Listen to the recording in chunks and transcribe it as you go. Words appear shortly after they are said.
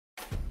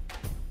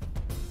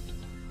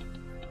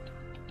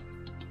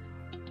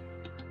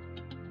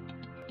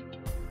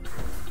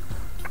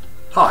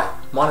Hi,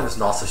 my name is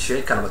Nasser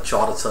Sheikh and I'm a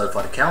Chartered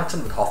Certified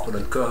Accountant with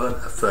Hoffman & Cohen,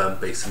 a firm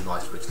based in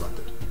Knightsbridge,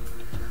 London.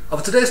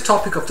 Our today's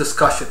topic of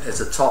discussion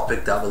is a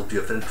topic that will be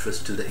of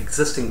interest to the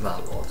existing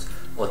landlords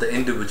or the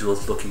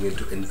individuals looking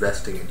into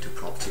investing into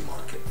property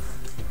market.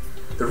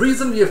 The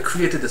reason we have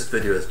created this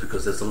video is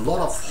because there's a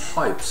lot of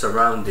hype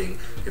surrounding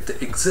if the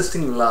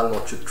existing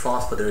landlord should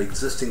transfer their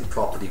existing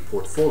property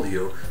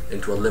portfolio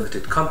into a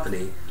limited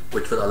company,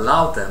 which will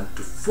allow them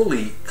to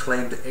fully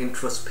claim the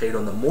interest paid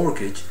on the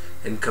mortgage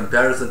in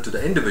comparison to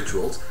the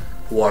individuals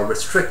who are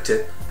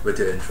restricted with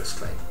their interest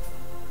claim.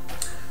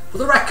 For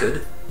the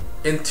record,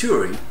 in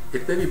theory,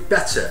 it may be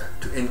better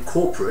to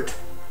incorporate,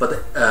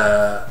 but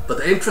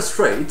the interest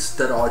rates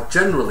that are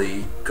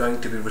generally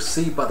going to be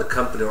received by the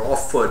company or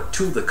offered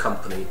to the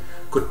company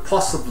could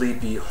possibly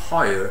be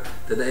higher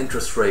than the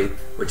interest rate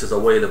which is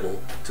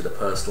available to the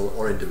personal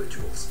or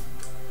individuals.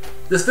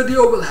 This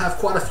video will have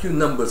quite a few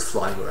numbers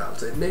flying around,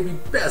 so it may be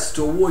best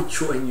to avoid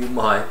showing you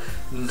my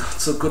not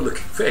so good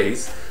looking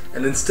face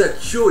and instead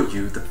show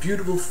you the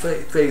beautiful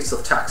face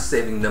of tax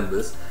saving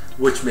numbers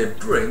which may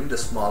bring the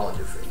smile on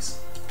your face.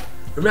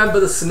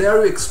 Remember, the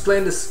scenario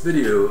explained in this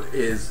video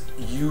is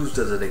used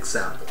as an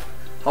example.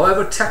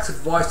 However, tax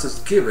advice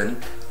is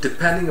given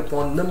depending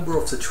upon number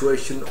of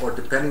situation or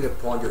depending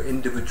upon your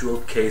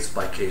individual case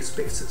by case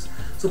basis.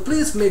 So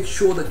please make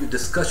sure that you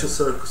discuss your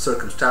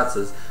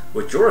circumstances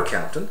with your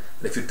accountant,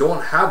 and if you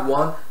don't have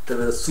one, then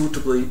with a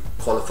suitably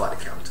qualified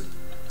accountant.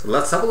 So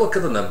let's have a look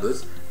at the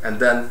numbers and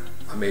then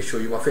I may show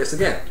you my face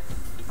again.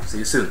 See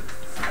you soon.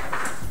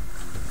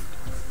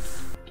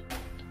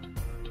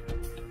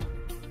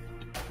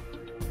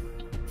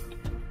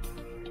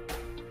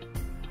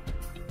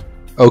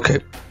 Okay,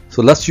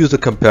 so let's use a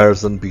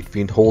comparison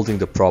between holding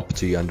the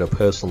property under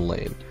personal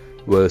name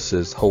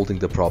versus holding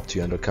the property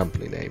under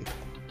company name.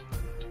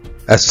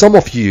 As some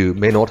of you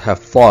may not have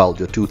filed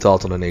your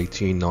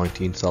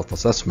 2018-19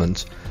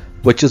 self-assessments,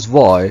 which is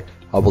why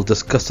I will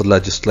discuss the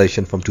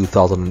legislation from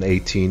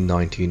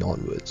 2018-19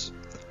 onwards.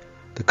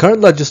 The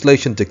current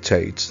legislation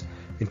dictates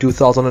in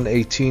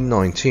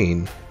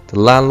 2018-19 the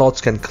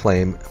landlords can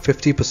claim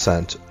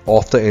 50%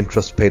 of the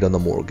interest paid on the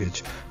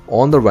mortgage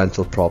on the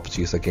rental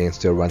properties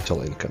against their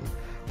rental income.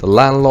 The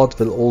landlord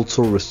will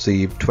also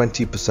receive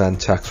 20%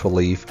 tax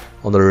relief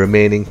on the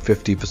remaining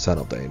 50%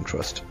 of the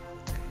interest.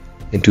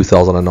 In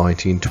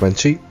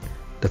 2019-20,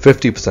 the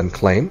 50%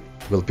 claim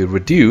will be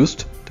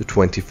reduced to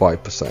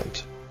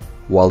 25%,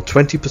 while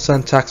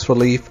 20% tax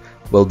relief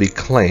will be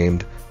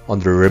claimed on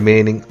the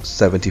remaining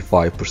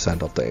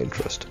 75% of the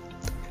interest.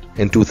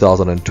 In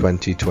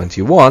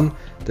 2020-21,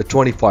 the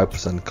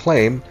 25%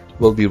 claim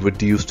will be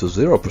reduced to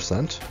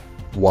 0%,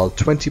 while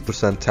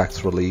 20%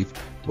 tax relief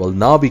will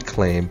now be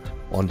claimed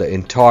on the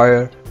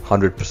entire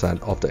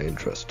 100% of the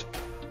interest.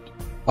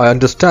 I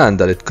understand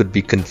that it could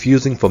be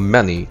confusing for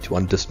many to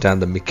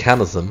understand the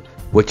mechanism,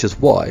 which is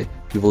why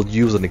we will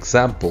use an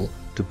example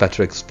to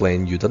better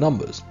explain you the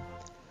numbers.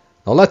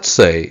 Now let's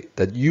say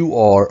that you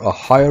are a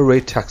higher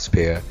rate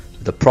taxpayer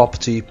with a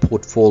property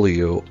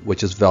portfolio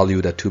which is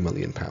valued at £2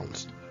 million.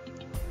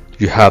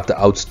 You have the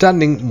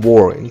outstanding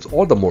borrowings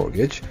or the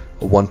mortgage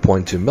of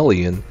 1.2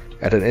 million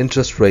at an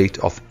interest rate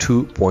of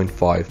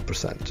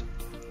 2.5%.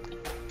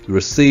 You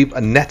receive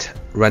a net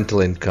rental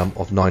income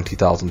of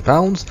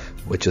 £90,000,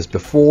 which is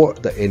before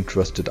the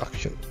interest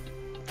deduction.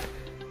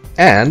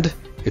 And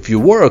if you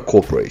were a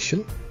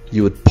corporation,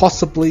 you would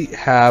possibly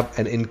have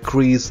an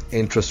increased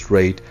interest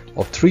rate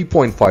of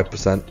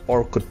 3.5%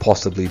 or could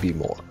possibly be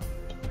more.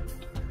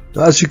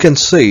 Now, as you can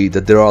see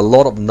that there are a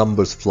lot of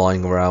numbers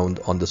flying around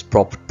on this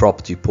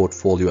property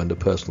portfolio under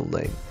personal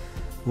name.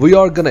 We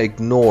are going to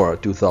ignore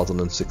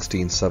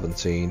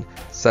 2016-17,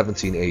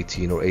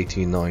 17-18 or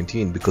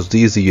 18-19 because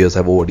these years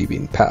have already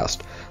been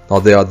passed. Now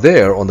they are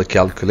there on the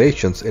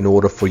calculations in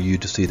order for you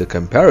to see the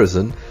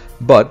comparison,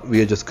 but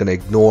we are just going to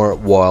ignore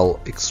while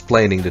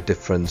explaining the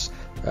difference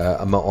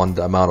on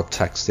the amount of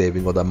tax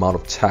saving or the amount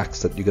of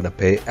tax that you're going to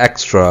pay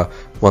extra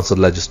once the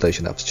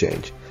legislation has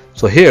changed.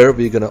 So here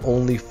we're going to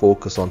only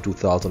focus on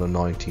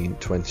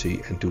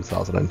 2019-20 and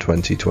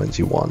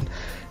 2020-21.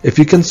 If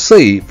you can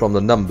see from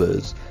the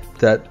numbers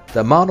that the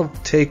amount of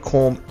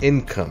take-home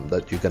income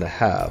that you're going to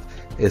have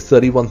is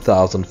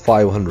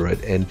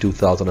 31,500 in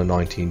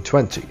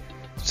 2019-20.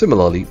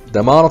 Similarly, the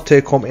amount of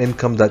take-home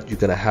income that you're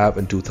going to have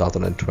in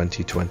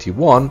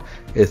 2020-21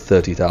 is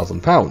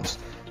 £30,000.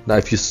 Now,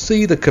 if you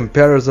see the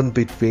comparison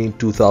between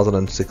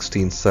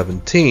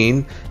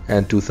 2016-17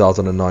 and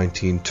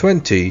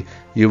 2019-20,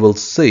 you will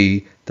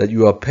see that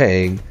you are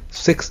paying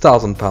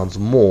 £6,000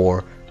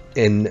 more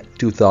in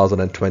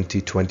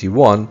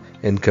 2020-21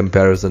 in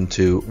comparison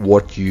to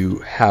what you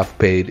have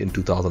paid in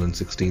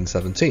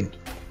 2016-17.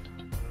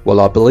 Well,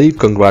 I believe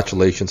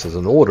congratulations is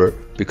in order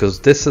because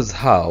this is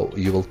how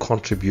you will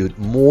contribute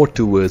more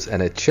towards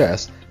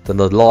NHS than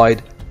the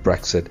lied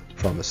Brexit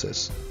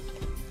promises.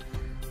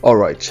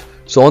 Alright,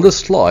 so on this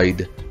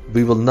slide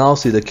we will now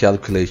see the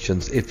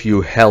calculations if you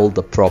held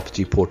the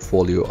property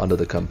portfolio under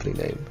the company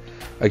name.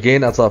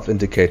 Again, as I've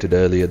indicated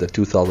earlier, the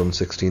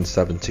 2016,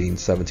 17,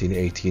 17,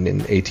 18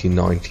 and 18,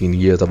 19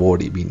 years have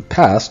already been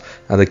passed,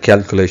 and the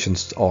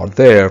calculations are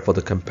there for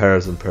the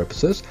comparison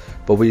purposes,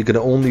 but we're going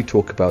to only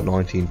talk about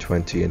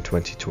 1920 and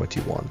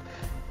 2021.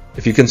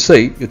 If you can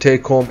see, your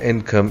take-home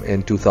income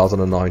in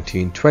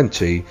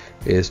 2019-20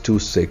 is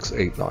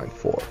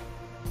 26,894.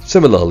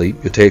 Similarly,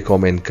 your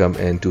take-home income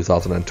in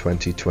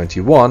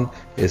 2020-21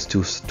 is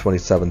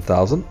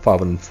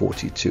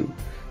 27,542.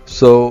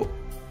 So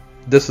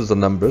this is the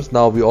numbers.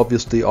 Now we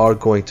obviously are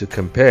going to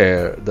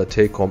compare the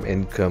take-home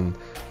income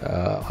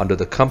under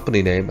the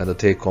company name and the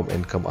take-home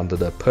income under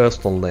the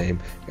personal name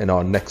in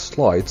our next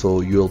slide,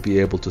 so you'll be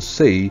able to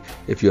see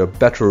if you're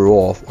better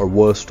off or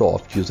worse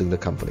off using the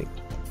company.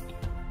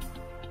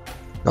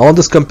 Now on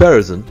this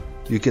comparison,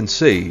 you can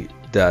see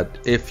that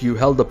if you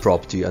held the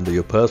property under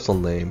your personal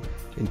name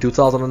in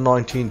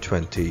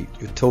 2019-20,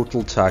 your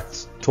total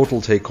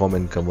take-home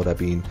income would have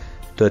been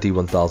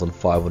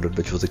 31,500,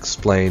 which was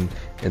explained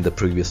in the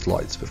previous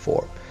slides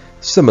before.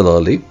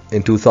 Similarly,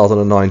 in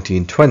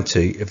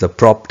 2019-20, if the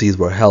properties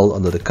were held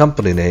under the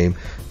company name,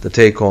 the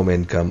take-home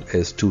income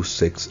is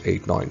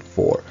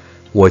 26,894,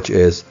 which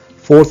is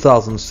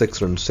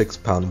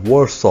 £4,606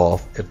 worse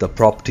off if the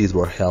properties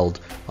were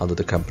held under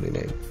the company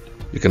name.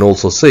 You can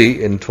also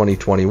see in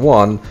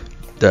 2021,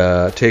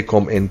 the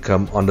take-home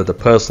income under the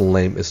personal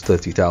name is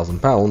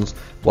 £30,000,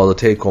 while the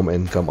take-home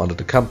income under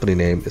the company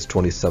name is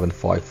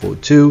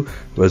 27,542,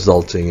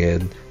 resulting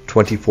in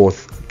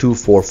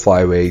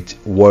 24,458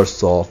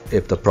 worse off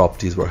if the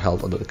properties were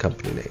held under the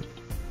company name.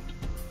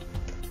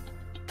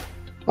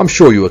 I'm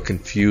sure you are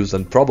confused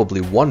and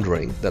probably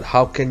wondering that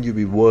how can you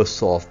be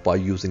worse off by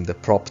using the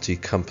property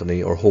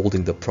company or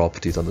holding the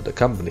properties under the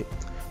company?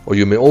 Or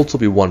you may also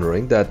be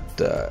wondering that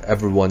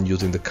everyone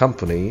using the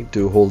company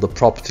to hold the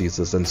properties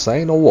is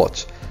insane, or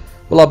what?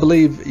 Well, I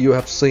believe you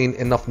have seen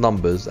enough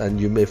numbers and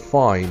you may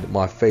find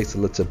my face a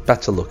little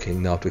better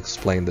looking now to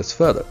explain this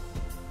further.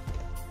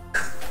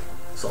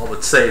 So I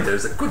would say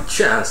there's a good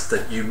chance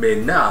that you may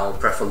now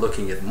prefer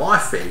looking at my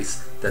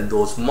face than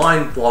those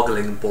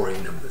mind-boggling and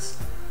boring numbers.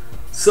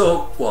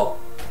 So, well,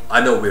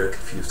 I know we're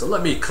confused, so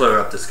let me clear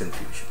up this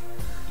confusion.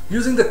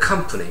 Using the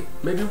company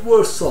may be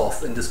worse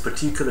off in this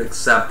particular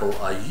example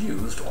I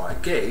used or I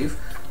gave,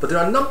 but there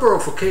are a number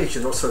of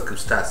occasions or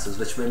circumstances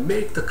which may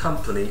make the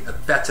company a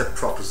better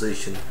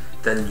proposition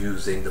than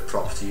using the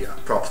property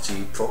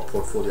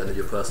portfolio under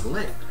your personal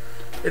name.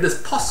 It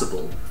is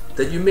possible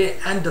that you may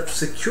end up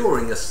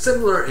securing a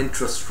similar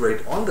interest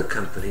rate on the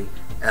company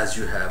as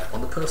you have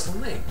on the personal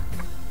name.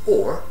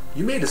 Or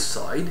you may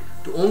decide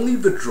to only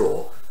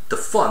withdraw the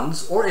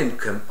funds or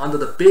income under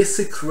the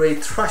basic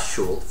rate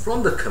threshold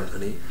from the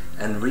company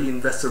and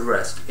reinvest the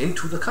rest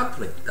into the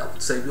company. That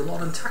would save you a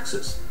lot in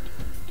taxes.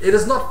 It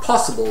is not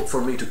possible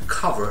for me to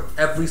cover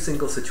every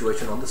single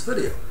situation on this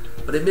video,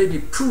 but it may be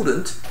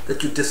prudent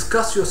that you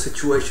discuss your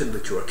situation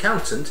with your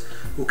accountant,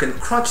 who can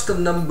crunch the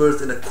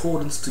numbers in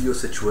accordance to your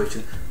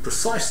situation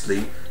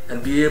precisely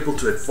and be able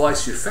to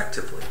advise you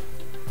effectively.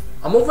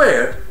 I'm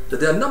aware that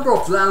there are a number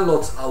of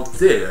landlords out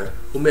there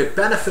who may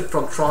benefit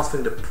from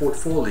transferring the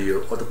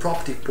portfolio or the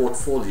property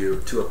portfolio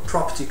to a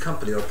property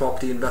company or a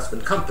property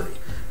investment company.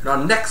 And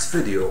our next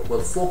video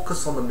will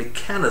focus on the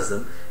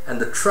mechanism and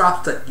the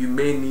traps that you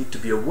may need to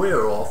be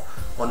aware of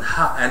on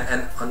how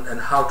and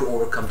how to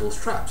overcome those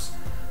traps.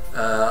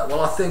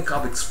 Well, I think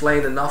I've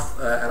explained enough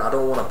and I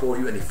don't want to bore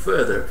you any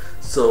further,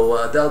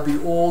 so that'll be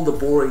all the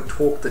boring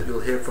talk that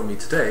you'll hear from me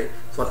today.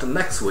 So until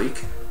next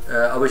week,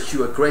 I wish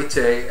you a great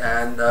day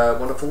and a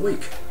wonderful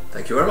week.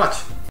 Thank you very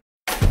much.